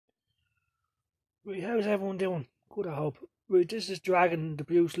Right, how's everyone doing? Good, I hope. Right, this is Dragon, the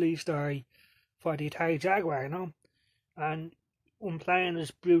Bruce Lee story for the Atari Jaguar, And I'm playing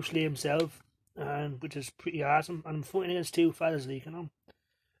as Bruce Lee himself, and which is pretty awesome. And I'm fighting against two fellas,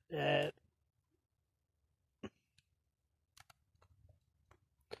 Uh,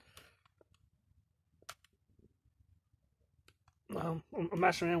 I'm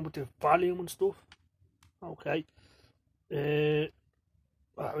messing around with the volume and stuff. Okay. Uh,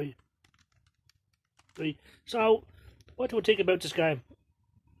 right, right. So, what do I think about this game?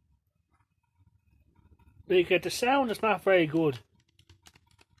 Like, the sound is not very good,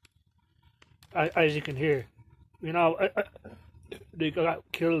 as you can hear. I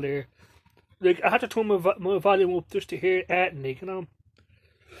got killed there. Like, I had to turn my volume up just to. Hear it,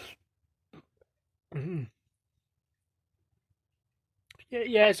 Mhm.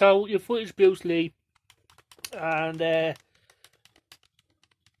 Yeah. So your foot is Bruce Lee, and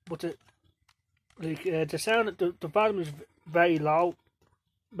but the sound, the volume is very low.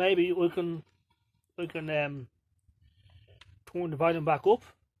 Maybe we can turn the volume back up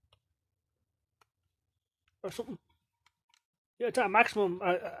or something. Yeah, it's at maximum,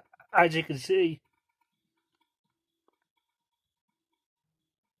 as you can see.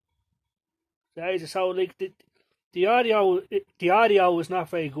 So like the audio is not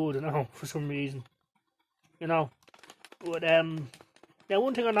very good, for some reason, you know. But yeah,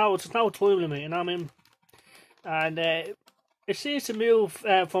 one thing I know, it's no time limit, I mean, and it seems to move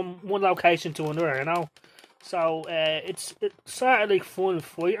from one location to another, So it's sort of like fun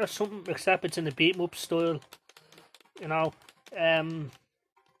fight or something, except it's in the beat 'em up style, you know. Um,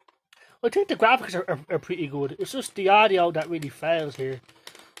 I think the graphics are pretty good. It's just the audio that really fails here.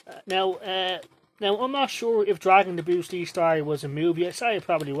 Now, I'm not sure if Dragon the Bruce Lee story was a movie. I say it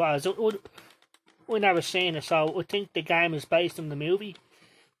probably was. We never seen it, so I think the game is based on the movie.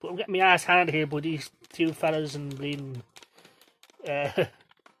 But I'm getting my ass handed here by these two fellas and bleeding uh,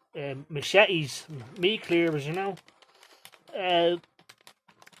 machetes, meat cleavers, Uh,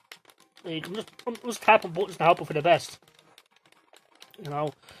 like, I'm just tapping buttons and hoping for the best, you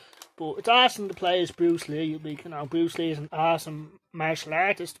know. But it's awesome to play as Bruce Lee. Like, Bruce Lee is an awesome martial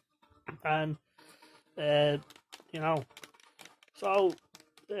artist, and uh, you know, so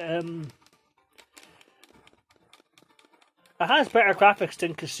um, it has better graphics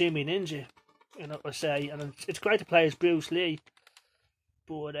than Kasumi Ninja, I say, and it's great to play as Bruce Lee.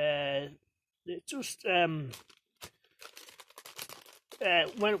 But it just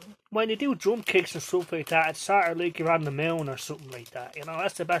when you do jump kicks and stuff like that, it's sort of like you're on the moon or something like that.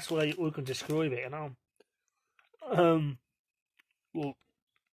 That's the best way we can describe it. Well,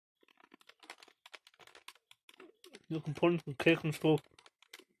 you can punch and kick and stuff,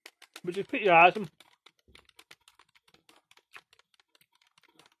 which is pretty awesome.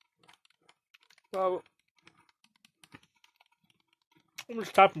 So I'm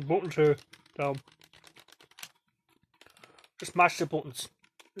just tapping buttons here. So just mash the buttons,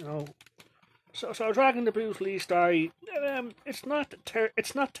 you know. So Dragon the Bruce Lee story, it's not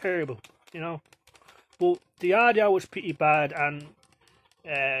terrible, but the audio was pretty bad, and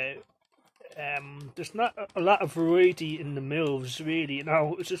there's not a lot of variety in the moves, really.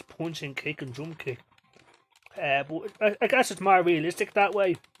 It's just punch and kick and jump kick. But I guess it's more realistic that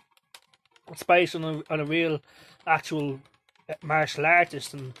way. It's based on a real, actual martial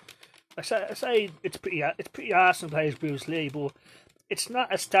artist, and I say it's pretty awesome to play as Bruce Lee, but it's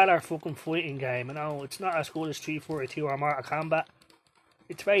not a stellar fucking fighting game. It's not as good as Street 42 or Mortal Kombat.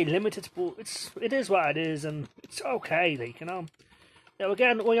 It's very limited, but it is what it is, and it's okay. Now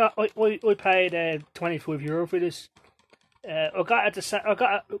again, I paid €25 for this. I got it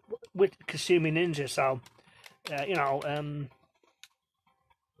with Kasumi Ninja, so uh, you know um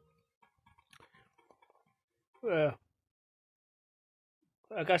uh,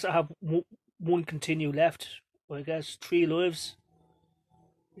 I guess I have one continue left. I guess 3 lives.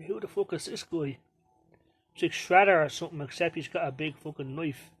 Who the fuck is this guy? It's like Shredder or something, except he's got a big fucking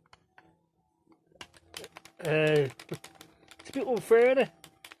knife. It's a bit unfair, isn't it?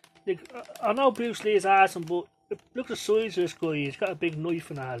 Like, I know Bruce Lee is awesome, but look at the size of this guy. He's got a big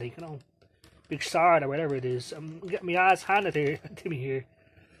knife and all, big sword or whatever it is. I'm getting my ass handed here to me here.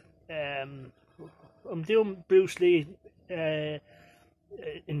 Um, I'm doing Bruce Lee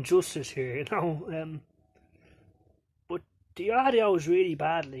injustice here, but the audio is really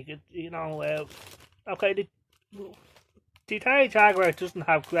bad. Okay, the Atari Jaguar doesn't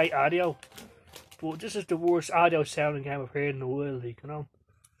have great audio, but this is the worst audio sounding game I've heard in the world.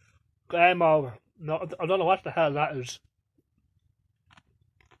 Game over. No, I don't know what the hell that is.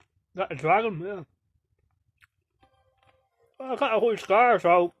 That a dragon? Yeah. Well, I got a whole scar,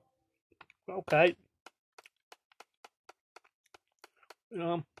 so Okay.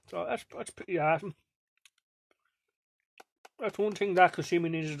 So that's pretty awesome. That's one thing that casino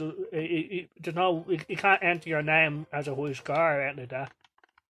needs to do. You can't enter your name as a high score or anything like that.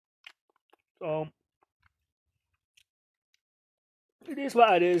 So it is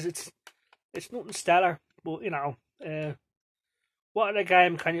what it is. It's nothing stellar, but what other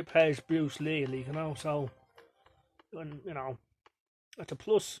game can you play as Bruce Lee? So that's a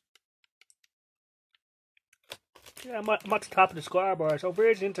plus. Yeah, I'm at the top of the scoreboard. So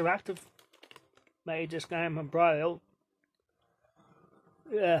Virgin Interactive made this game and brought it out.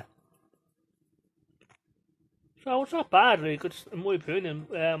 Yeah. So it's not bad, it's, in my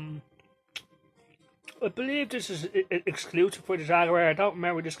opinion. I believe this is exclusive for the Jaguar. I don't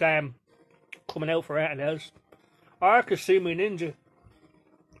remember this game coming out for anything else. Or Casino Ninja.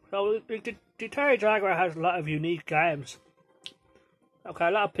 So the Atari Jaguar has a lot of unique games. Okay,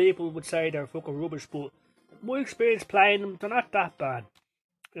 a lot of people would say they're fucking rubbish, but my experience playing them, they're not that bad.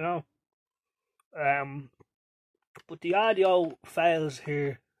 But the audio fails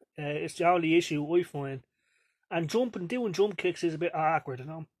here. It's the only issue I find. And doing jump kicks is a bit awkward,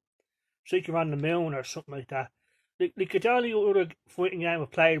 It's like you're on the moon or something like that. Like the only other fighting game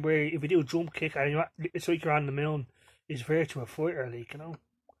I've played where if you do a jump kick and it's like you're on the moon is Virtua Fighter,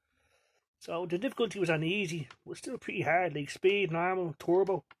 So the difficulty was on easy, but still pretty hard, speed, normal,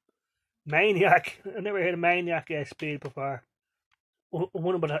 turbo, maniac. I never heard of maniac speed before. I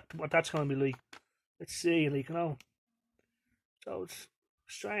wonder what that's going to be like. Let's see, So it's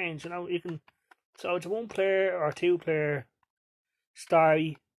strange, you can. So it's a 1-player or 2-player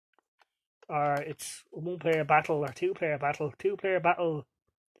story, or it's a 1-player battle or 2-player battle. 2-player battle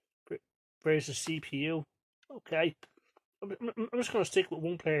versus CPU. Okay, I'm just gonna stick with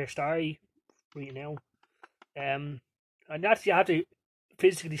 1-player story right now. And that's you have to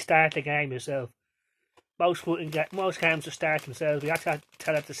physically start the game yourself. Most games just start themselves. You have to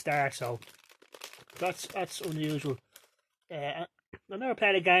tell it to start, so that's unusual. I never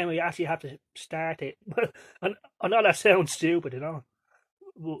played a game where you actually have to start it. I know that sounds stupid,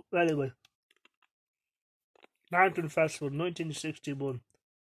 But anyway. Mountain Festival, 1961.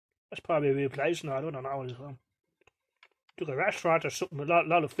 That's probably a real place now, I don't know. Took a restaurant or something with a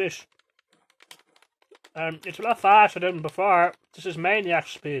lot of fish. It's a lot faster than before. This is maniac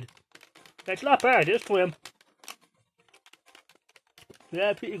speed. It's a lot better this time.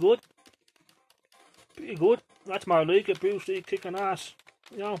 Yeah, pretty good. Pretty good. That's more like it, Bruce Lee kicking ass,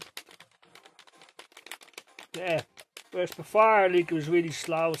 Yeah. Whereas before, it was really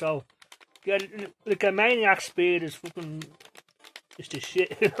slow, so yeah, a maniac speed is fucking it's the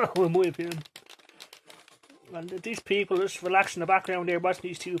shit, in my opinion. And these people just relax in the background there, watching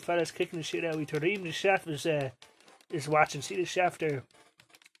these two fellas kicking the shit out of each other. Even the chef is watching. See the chef there.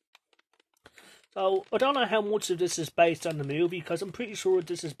 So I don't know how much of this is based on the movie, because I'm pretty sure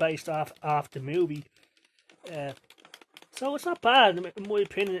this is based off the movie. So it's not bad in my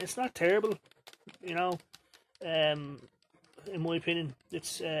opinion. It's not terrible, in my opinion,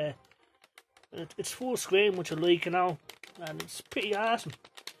 it's full screen, which I like, and it's pretty awesome.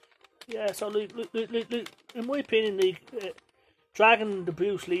 Yeah, so in my opinion, Dragon the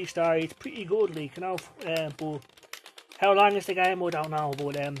Bruce Lee story, it's pretty good, but how long is the game? I don't know,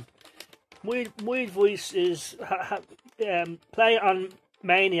 but my advice is play on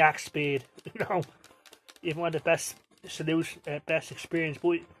maniac speed, if you want the best solution, best experience.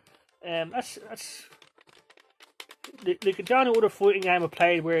 But that's the only other fighting game I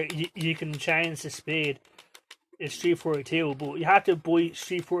played where you can change the speed is Street Fighter 2, but you had to buy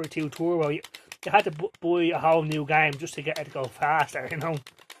Street Fighter 2 Turbo. You had to buy a whole new game just to get it to go faster,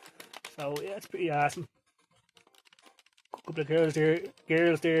 So yeah, it's pretty awesome. A couple of girls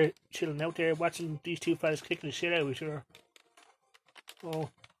there chilling out there watching these two fellas kicking the shit out of each other. Oh.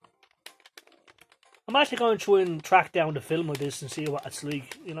 I'm actually going to try and track down the film of this and see what it's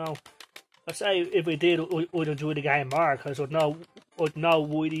like, I'd say if I did, I'd enjoy the game more, because I'd know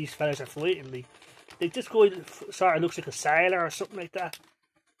why these fellas are fighting. Like this guy sort of looks like a sailor or something like that.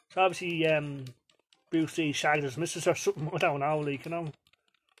 So obviously, Bruce Lee shagged his missus or something, I don't know,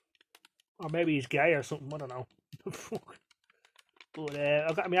 Or maybe he's gay or something, I don't know. But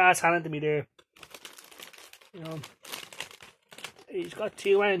I've got my ass handed to me there. He's got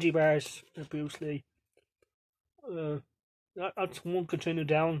 2 energy bars, Bruce Lee. That's one continue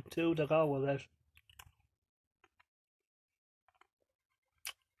down, 2 to go with it.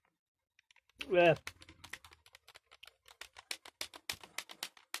 Yeah.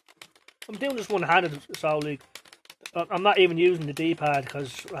 I'm doing this one-handed, so I'm not even using the D-pad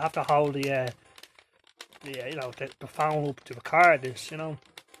because I have to hold the phone up to record this,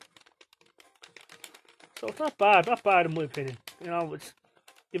 So it's not bad in my opinion. You know, it's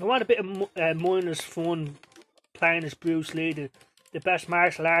if I want a bit of mindless fun playing as Bruce Lee, the best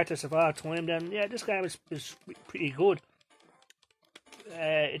martial artist of all time, then yeah, this game is pretty good.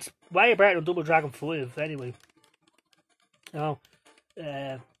 It's way better than Double Dragon 5 anyway. You know,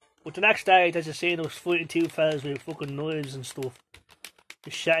 but the next day, as you seen, I was fighting two fellas with fucking knives and stuff,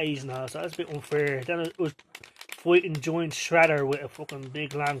 the shays and all, so that's a bit unfair. Then it was fighting Giant Shredder with a fucking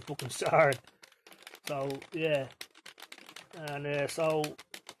big long fucking sword. So yeah, and so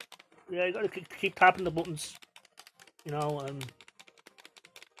yeah, you gotta keep tapping the buttons, you know, and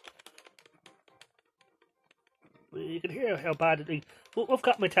you can hear how bad it is. I've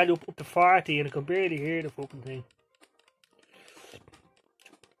got my telly up to 40 and I can barely hear the fucking thing.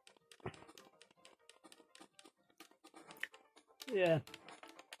 Yeah.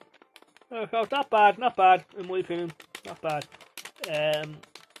 So not bad in my opinion, not bad.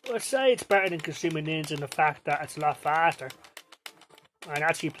 I'd say it's better than Consuming Ninja in the fact that it's a lot faster and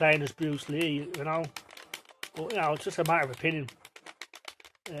actually playing as Bruce Lee, you know. But you know, it's just a matter of opinion.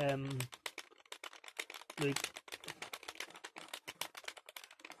 Like,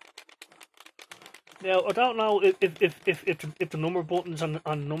 now I don't know if the number buttons on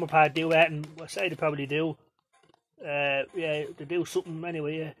the number pad do that, and I say they probably do. Yeah, they do something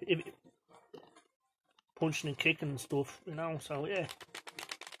anyway. Yeah, if, punching and kicking and stuff, you know. So yeah.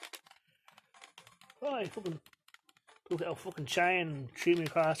 Oh, I fucking took out a fucking chain and threw me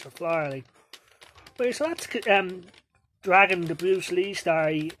across the floor, like. But so that's Dragon, the Bruce Lee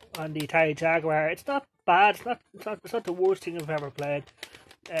story on the Atari Jaguar. It's not bad. It's not the worst thing I've ever played.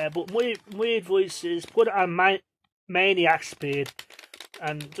 But my advice is put it on maniac speed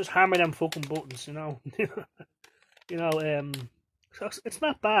and just hammer them fucking buttons, you know. You know, so it's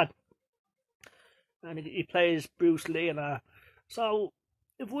not bad. And he plays Bruce Lee and that. So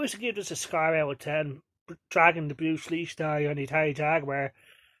if we was to give this a score out of 10, Dragon, the Bruce Lee story on the Atari Jaguar,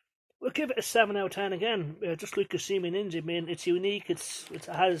 we'll give it a 7 out of 10 again. Just like Kasumi Ninja, I mean, it's unique. It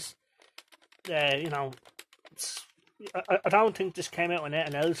has, you know, I don't think this came out on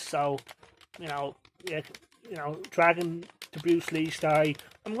anything else. So, you know, yeah, you know, Dragon, the Bruce Lee story.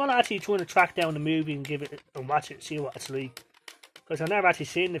 I'm gonna actually try to track down the movie and give it and watch it, see what it's like. Because I've never actually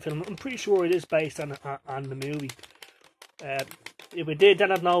seen the film. I'm pretty sure it is based on the movie. If we did,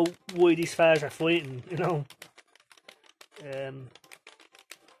 then I'd know why these fellas are fighting, you know.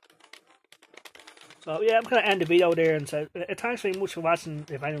 So yeah, I'm gonna end the video there and say thanks very much for watching.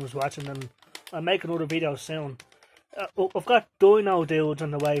 If anyone's watching, and I'll make another video soon. I've got Dino Dudes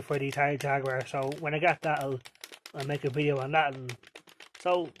on the way for the Atari Jaguar, so when I get that, I'll make a video on that. And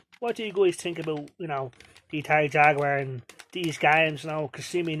so, what do you guys think about, you know, the Atari Jaguar and these games? You know,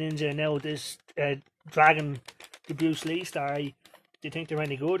 Kasumi Ninja and now this Dragon, the Bruce Lee story. Do you think they're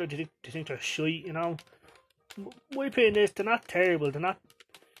any good, or do you think they're shite? You know, my opinion is they're not terrible. They're not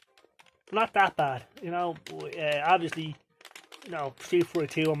that bad. You know, obviously, you know, Street Fighter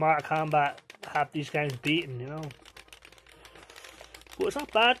 2 and Mortal Kombat have these games beaten. You know, but it's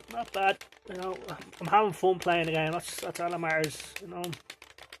not bad. You know, I'm having fun playing the game. That's all that matters. You know.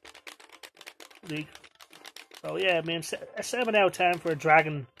 So yeah, I mean, a 7 out of 10 for a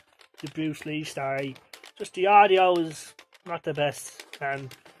Dragon, the Bruce Lee story. Just the audio is not the best,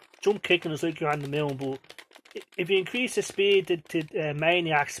 and jump kicking is like you're on the moon. But if you increase the speed to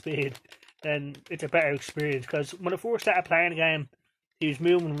maniac speed, then it's a better experience. Because when I first started playing the game, he was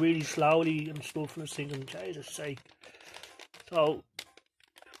moving really slowly and stuff, and I was thinking, Jesus sake. So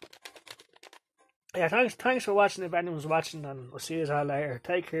yeah, thanks for watching if anyone's watching, and I'll see you all later.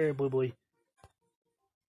 Take care, bye bye.